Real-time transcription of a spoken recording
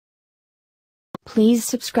Please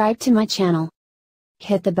subscribe to my channel.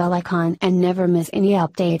 Hit the bell icon and never miss any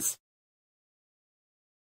updates.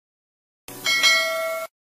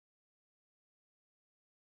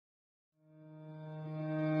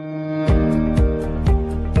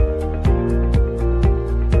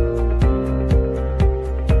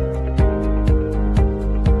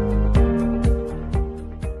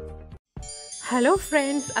 Hello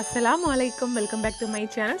friends, Assalamu alaikum. Welcome back to my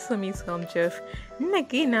channel Sumi's Home Chef.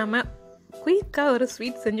 இன்னைக்கு நாம குயிக்கா ஒரு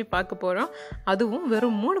sweet செஞ்சு பார்க்க போறோம். அதுவும்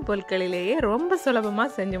வெறும் 3 பொருட்களிலேயே ரொம்ப சுலபமா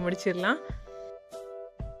செஞ்சு முடிச்சிடலாம்.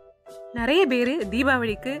 நிறைய பேர்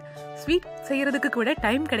தீபாவளிக்கு ஸ்வீட் செய்யறதுக்கு கூட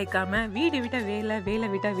டைம் கிடைக்காம வீடு விட்ட வேலை வேலை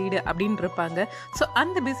விட்ட வீடு அப்படின்னு இருப்பாங்க. ஸோ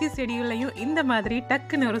அந்த பிஸி ஷெடியூல்லையும் இந்த மாதிரி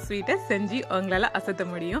டக்குன்னு ஒரு ஸ்வீட்டை செஞ்சு உங்களால அசத்த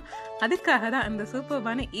முடியும். அதுக்காக தான் அந்த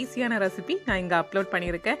சூப்பர்பான ஈஸியான ரெசிபி நான் இங்கே அப்லோட்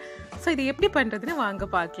பண்ணியிருக்கேன். ஸோ இது எப்படி பண்ணுறதுன்னு வாங்க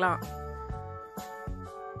பார்க்கலாம்.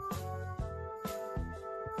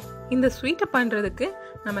 இந்த ஸ்வீட்டை பண்ணுறதுக்கு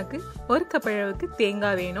நமக்கு 1 கப் அளவுக்கு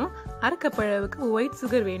தேங்காய் வேணும், 1/2 கப் அளவுக்கு ஒயிட்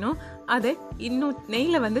சுகர் வேணும். அதை இன்னும்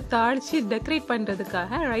நெய்யில் தாளித்து டெக்கரேட்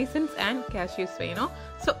பண்ணுறதுக்காக ரைசன்ஸ் அண்ட் கேஷ்யூஸ் வேணும்.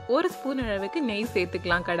 ஸோ 1 ஸ்பூன் அளவுக்கு நெய்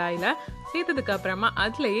சேர்த்துக்கலாம். கடாயில் சேர்த்ததுக்கு அப்புறமா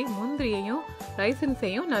அதுலேயே முந்திரியையும்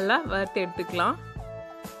ரைசன்ஸையும் நல்லா வறுத்து எடுத்துக்கலாம்.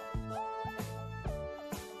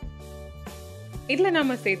 இதில்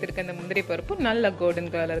நம்ம சேர்த்துருக்க அந்த முந்திரி பருப்பு நல்ல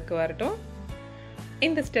கோல்டன் கலருக்கு வரட்டும்.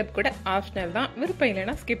 இந்த ஸ்டெப் கூட ஆப்ஷனல் தான், விருப்பம்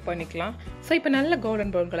இல்லைன்னா ஸ்கிப் பண்ணிக்கலாம். ஸோ இப்போ நல்ல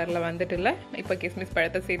கோல்டன் ப்ரௌன் கலரில் வந்துட்டு இல்லை, இப்போ கிஸ்மிஸ்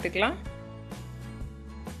பழத்தை சேர்த்துக்கலாம்.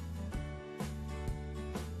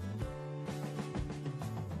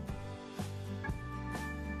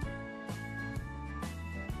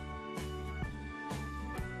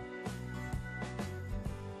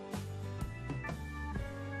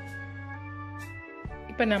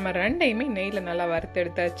 இப்போ நம்ம ரெண்டையுமே நெய்யில் நல்லா வறுத்து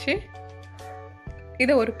எடுத்தாச்சு.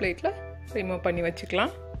 இதை ஒரு பிளேட்டில் ரிமூவ் பண்ணி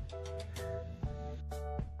வச்சுக்கலாம்.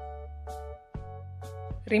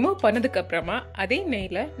 ரிமூவ் பண்ணதுக்கு அப்புறமா அதே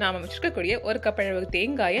நெய்ல நாம வச்சுக்கக்கூடிய 1 கப் அளவு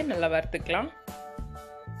தேங்காயை நல்லா வறுத்துக்கலாம்.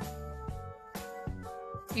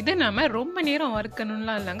 இதை நாம ரொம்ப நேரம்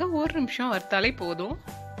வறுக்கணும்லாம் இல்லைங்க, 1 நிமிஷம் வறுத்தாலே போதும்.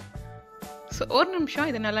 ஸோ 1 நிமிஷம்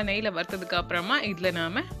இதை நல்லா நெய்ல வறுத்ததுக்கு அப்புறமா இதுல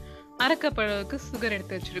நாம 1/2 கப் அளவுக்கு சுகர்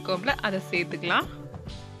எடுத்து வச்சிருக்கோம்ல, அதை சேர்த்துக்கலாம்.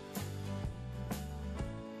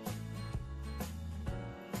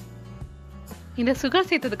 இந்த சுகர்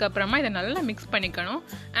சேர்த்ததுக்கு அப்புறமா இதை நல்லா மிக்ஸ் பண்ணிக்கணும்.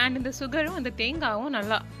 அண்ட் இந்த சுகரும் அந்த தேங்காயும்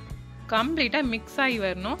நல்லா கம்ப்ளீட்டாக மிக்ஸ் ஆகி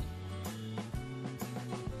வரணும்.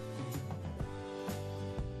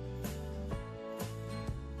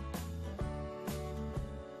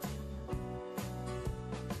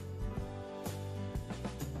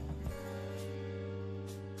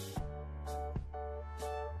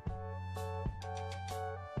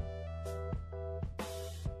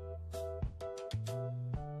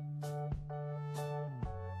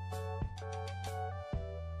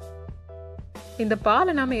 இந்த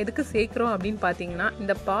பாலை நாம எதுக்கு சேர்க்கிறோம் அப்படின்னு பார்த்தீங்கன்னா,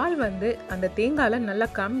 இந்த பால் அந்த தேங்காயில் நல்லா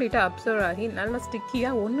கம்ப்ளீட்டாக அப்சர்வ் ஆகி நல்லா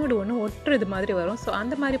ஸ்டிக்கியாக ஒன்னோடு ஒன்று ஒட்டுறது மாதிரி வரும். ஸோ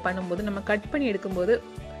அந்த மாதிரி பண்ணும்போது நம்ம கட் பண்ணி எடுக்கும்போது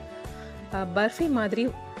பர்ஃபி மாதிரி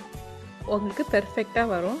உங்களுக்கு பெர்ஃபெக்டாக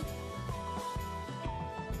வரும்.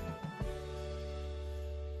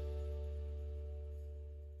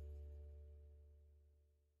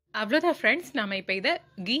 அவ்வளோதான் ஃப்ரெண்ட்ஸ், நம்ம இப்போ இதை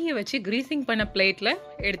கீயை வச்சு கிரீசிங் பண்ண பிளேட்டில்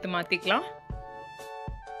எடுத்து மாற்றிக்கலாம்.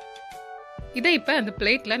 இதை இப்போ அந்த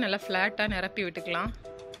பிளேட்ல நல்லா ஃப்ளாட்டா நிரப்பி விட்டுக்கலாம்.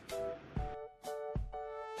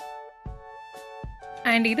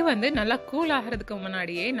 அண்ட் இது நல்லா கூல் ஆகிறதுக்கு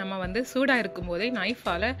முன்னாடியே நம்ம சூடா இருக்கும் போதே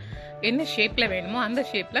நைஃபால என்ன ஷேப்ல வேணுமோ அந்த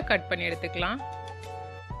ஷேப்ல கட் பண்ணி எடுத்துக்கலாம்.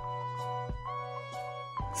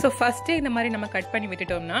 ஸோ ஃபர்ஸ்டே இந்த மாதிரி நம்ம கட் பண்ணி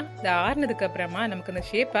விட்டுட்டோம்னா இது ஆறுனதுக்கு அப்புறமா நமக்கு அந்த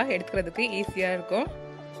ஷேப்பா எடுக்கிறதுக்கு ஈஸியா இருக்கும்.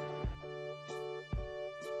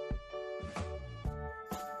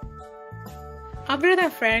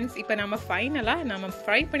 அவ்வளோதான் ஃப்ரெண்ட்ஸ், இப்போ நம்ம ஃபைனலாக நம்ம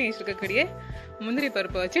ஃப்ரை பண்ணி வச்சுருக்கக்கூடிய முந்திரி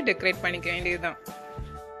பருப்பை வச்சு டெக்கரேட் பண்ணிக்க வேண்டியதுதான்.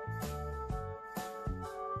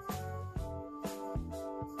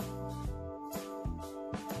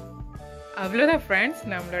 அவ்வளோதான் ஃப்ரெண்ட்ஸ்,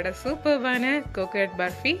 நம்மளோட சூப்பர்வான கோகோனட்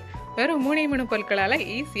பர்ஃபி வெறும் 3 பொருட்களால்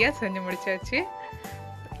ஈஸியாக செஞ்சு முடிச்சாச்சு.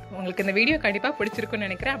 உங்களுக்கு இந்த வீடியோ கண்டிப்பாக பிடிச்சிருக்குன்னு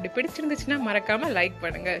நினைக்கிறேன். அப்படி பிடிச்சிருந்துச்சுன்னா மறக்காமல் லைக்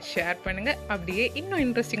பண்ணுங்கள், ஷேர் பண்ணுங்கள். அப்படியே இன்னும்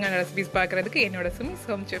இன்ட்ரெஸ்டிங்கான ரெசிபிஸ் பார்க்குறதுக்கு என்னோட சுமிஸ்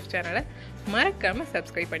ஹோம் செஃப் சேனலை மறக்காமல்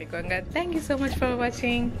சப்ஸ்கிரைப் பண்ணிக்கோங்க. தேங்க்யூ ஸோ மச் ஃபார்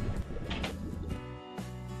வாட்சிங்.